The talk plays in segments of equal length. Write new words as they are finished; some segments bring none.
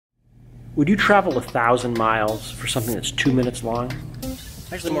Would you travel 1,000 miles for something that's 2 minutes long?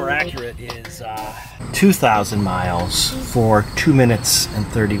 Actually, more accurate is 2,000 miles for 2 minutes and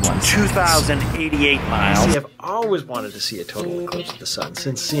 31 seconds. 2,088 miles. See, I've always wanted to see a total eclipse of the sun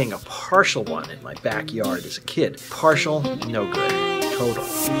since seeing a partial one in my backyard as a kid. Partial, no good. Total,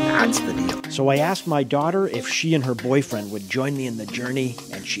 that's the deal. So I asked my daughter if she and her boyfriend would join me in the journey,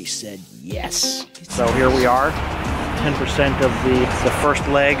 and she said yes. So here we are. 10% of the first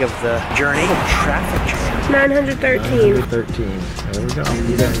leg of the journey. Traffic jam. 913. 913. There we go. We'll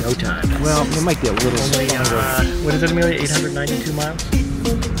be there in no time. Well, it might be a little longer. What is it, Amelia? 892 miles?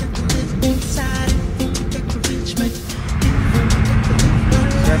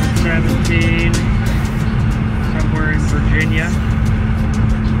 717. Somewhere in Virginia.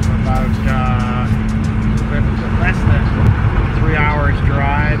 About less than 3 hours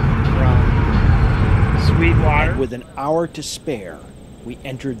drive from Sweetwater. And with an hour to spare, we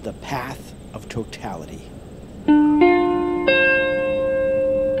entered the path of totality.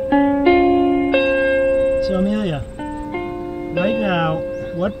 So Amelia, right now,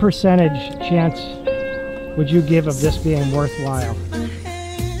 what percentage chance would you give of this being worthwhile? You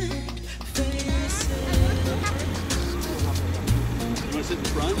want to sit in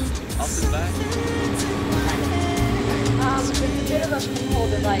front? I'll sit back. It's a bit of a pinhole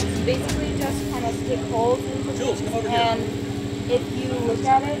device. You basically just kind of stick holes into Jules, come over and if you look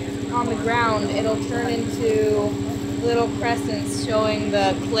at it on the ground, it'll turn into little crescents showing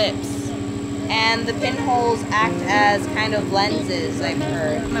the eclipse. And the pinholes act as kind of lenses, I've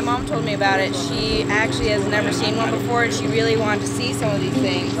heard. My mom told me about it. She actually has never seen one before and she really wanted to see some of these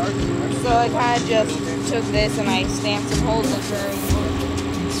things. So I kind of just took this and I stamped some holes in her.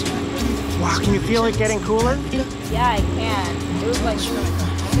 Wow, can you feel it getting cooler? Yeah, I can. It was like...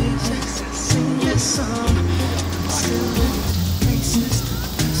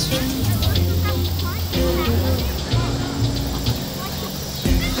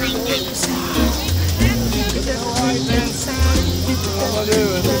 All I do is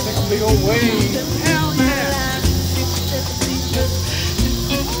take a big old wave. Hell yeah!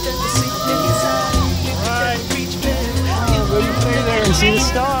 Alright. Oh, will you stay there and see the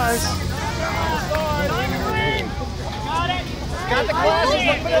stars? Got the glasses,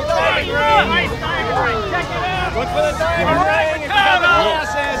 look for the diamond ring! Nice diamond ring, check it out! Look for the diamond ring, it's got the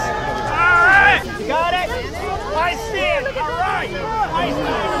glasses! Alright! You got it? I see it! Alright! Nice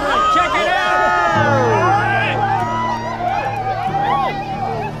diamond ring, check it out! Alright!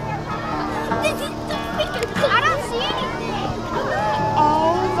 I don't see anything.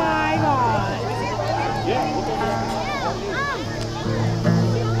 Oh my god! Yeah.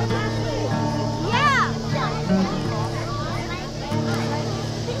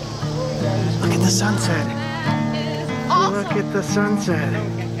 Look at the sunset. Awesome. Look at the sunset.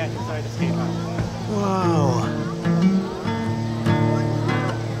 Whoa.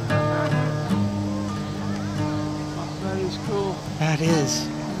 That is cool. That is.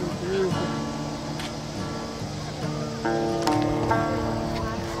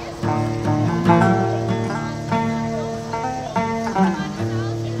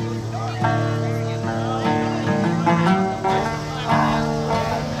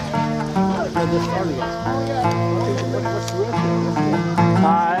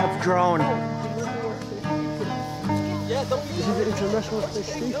 I've drone. This is the International Space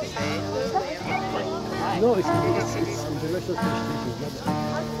Station. No, it's International Space Station.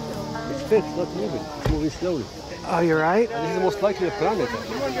 It's fixed, not moving. It's moving slowly. Oh, you're right? And this is the most likely a planet.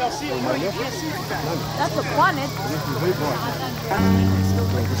 That's a planet. This is very bright.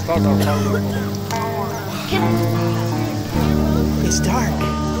 We start our countdown. It's dark.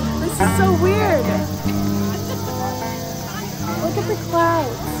 This is so weird. Look at the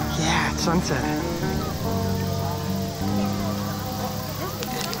clouds. Yeah, it's sunset.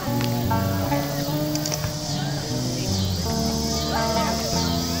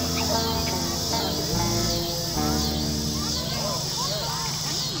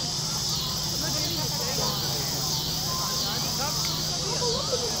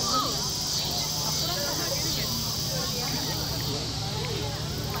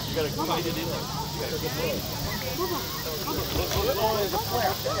 You gotta find it in there.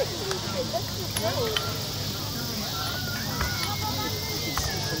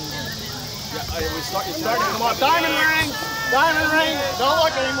 We started. Come on, diamond ring! Diamond ring! Don't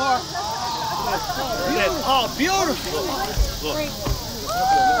look anymore! Oh, beautiful! Look.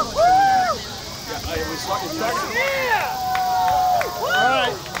 We started. Yeah! All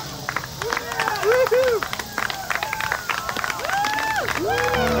right. Woohoo!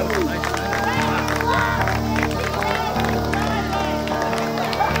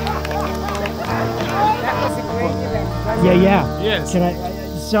 Yeah. Yes. Can I?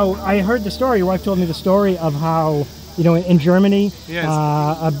 So I heard the story. Your wife told me the story of how, you know, in Germany, Yes.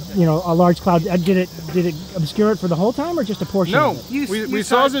 a large cloud. Did it obscure it for the whole time, or just a portion? No, of it? we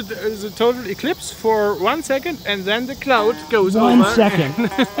saw the total eclipse for 1 second, and then the cloud goes 1 over. second.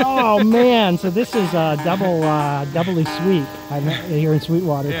 Oh man! So this is doubly sweet. I'm here in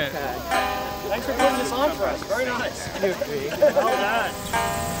Sweetwater. Yeah. Thanks for putting this on for us. Very nice. Well done.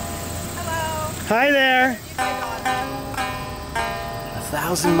 Hi there.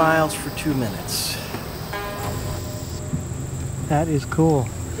 1,000 miles for 2 minutes. That is cool.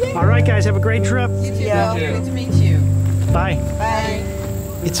 All right, guys, have a great trip. You too. Good to meet you. Bye. Bye.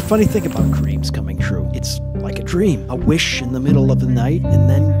 It's a funny thing about dreams coming true. It's like a dream, a wish in the middle of the night, and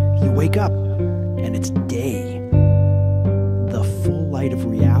then you wake up, and it's day. The full light of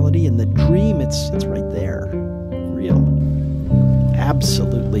reality, and the dream, it's right there. Real.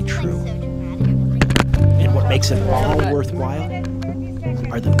 Absolutely true. And what makes it all worthwhile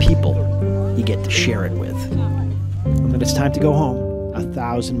are the people you get to share it with. And then it's time to go home.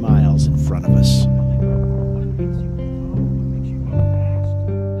 1,000 miles in front of us.